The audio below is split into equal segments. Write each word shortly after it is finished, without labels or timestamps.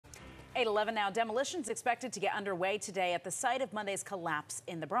8:11 now. Demolition is expected to get underway today at the site of Monday's collapse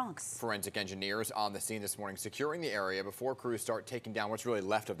in the Bronx. Forensic engineers on the scene this morning securing the area before crews start taking down what's really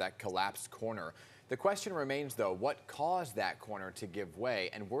left of that collapsed corner. The question remains, though, what caused that corner to give way,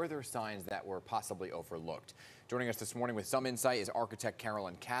 and were there signs that were possibly overlooked? Joining us this morning with some insight is architect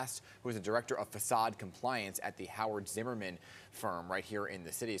Carolyn Caste, who is the director of Façade Compliance at the Howard Zimmerman firm right here in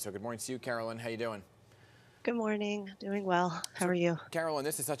the city. So good morning to you, Carolyn. How you doing? Good morning. Doing well. How are you? Carolyn,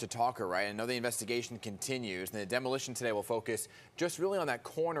 this is such a talker, right? I know the investigation continues, and the demolition today will focus just really on that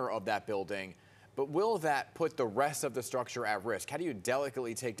corner of that building. But will that put the rest of the structure at risk? How do you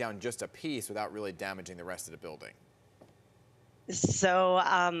delicately take down just a piece without really damaging the rest of the building? So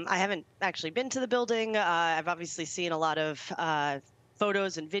I haven't actually been to the building. I've obviously seen a lot of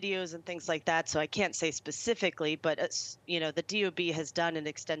photos and videos and things like that, so I can't say specifically, but the DOB has done an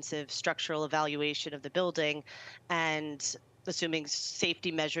extensive structural evaluation of the building, and assuming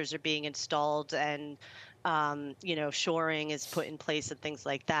safety measures are being installed and shoring is put in place and things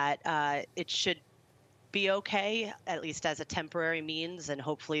like that, it should be okay, at least as a temporary means, and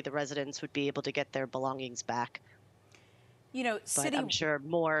hopefully the residents would be able to get their belongings back. But I'm sure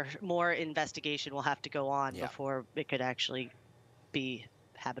more investigation will have to go on before it could actually be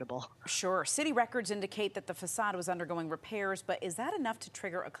habitable. Sure. City records indicate that the facade was undergoing repairs, but is that enough to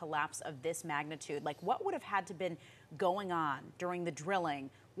trigger a collapse of this magnitude? Like, what would have had to been going on during the drilling?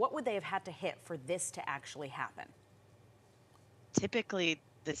 What would they have had to hit for this to actually happen? Typically,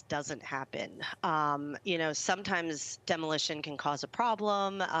 this doesn't happen. Sometimes demolition can cause a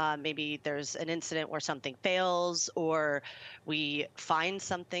problem. Maybe there's an incident where something fails, or we find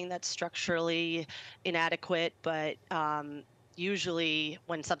something that's structurally inadequate, but usually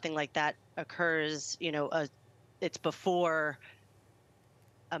when something like that occurs, it's before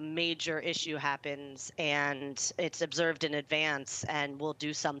a major issue happens, and it's observed in advance, and we'll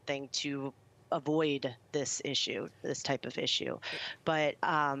do something to avoid this type of issue. But,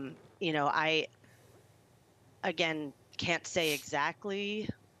 I, again, can't say exactly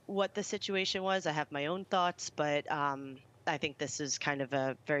what the situation was. I have my own thoughts, but I think this is kind of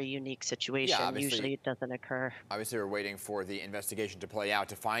a very unique situation. Yeah, usually it doesn't occur. Obviously, we're waiting for the investigation to play out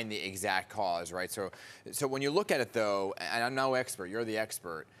to find the exact cause, right? So when you look at it, though, and I'm no expert, you're the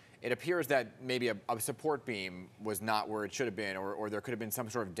expert, it appears that maybe a support beam was not where it should have been, or there could have been some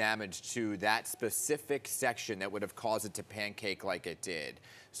sort of damage to that specific section that would have caused it to pancake like it did.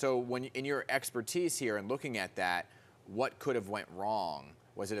 So when in your expertise here and looking at that, what could have went wrong?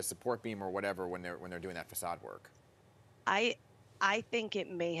 Was it a support beam or whatever when they're doing that facade work? I think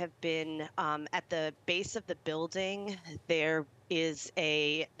it may have been at the base of the building. There is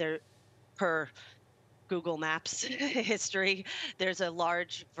per Google Maps history, there's a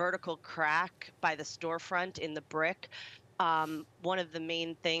large vertical crack by the storefront in the brick. One of the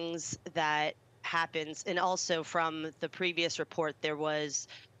main things that happens, and also from the previous report, there was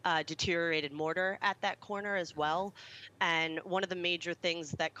deteriorated mortar at that corner as well. And one of the major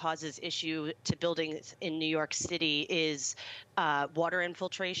things that causes issue to buildings in New York City is water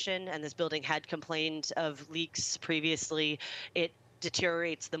infiltration. And this building had complained of leaks previously. It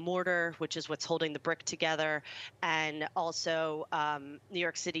deteriorates the mortar, which is what's holding the brick together. And also, New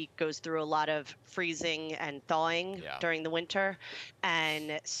York City goes through a lot of freezing and thawing during the winter.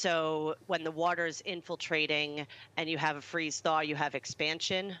 And so when the water is infiltrating and you have a freeze thaw, you have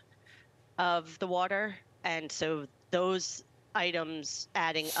expansion of the water. And so those items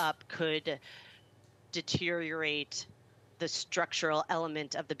adding up could deteriorate the structural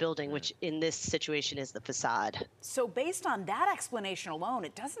element of the building, which in this situation is the facade. So based on that explanation alone,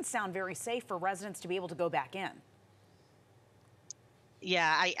 it doesn't sound very safe for residents to be able to go back in.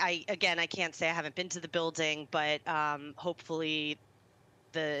 Yeah, I can't say, I haven't been to the building, but hopefully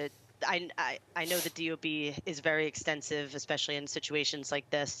I know the DOB is very extensive, especially in situations like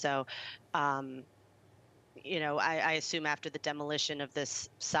this. So, I assume after the demolition of this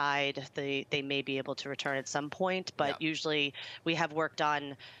side, they may be able to return at some point. But usually we have worked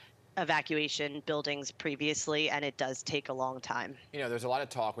on evacuation buildings previously, and it does take a long time. There's a lot of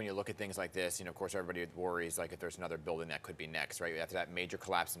talk when you look at things like this. Of course, everybody worries like if there's another building that could be next, right? After that major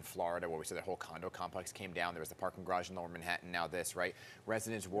collapse in Florida where we said the whole condo complex came down, there was the parking garage in Lower Manhattan, now this, right?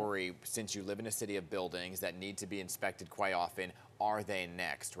 Residents worry, since you live in a city of buildings that need to be inspected quite often, are they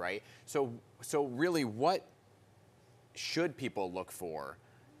next, right? So really, what should people look for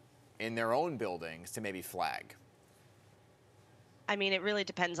in their own buildings to maybe flag? I mean, it really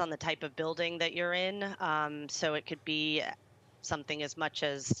depends on the type of building that you're in. So it could be something as much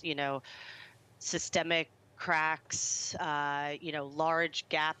as, systemic cracks, large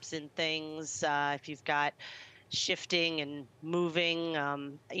gaps in things. If you've got, shifting and moving.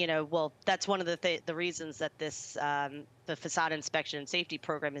 Well, that's one of the reasons that this the facade inspection and safety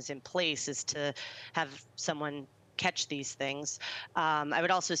program is in place, is to have someone catch these things. I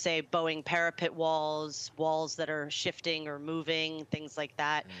would also say bowing parapet walls that are shifting or moving, things like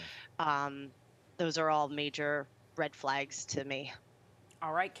that. Those are all major red flags to me.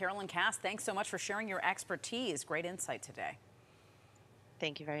 All right, Carolyn Caste, thanks so much for sharing your expertise. Great insight today.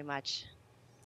 Thank you very much.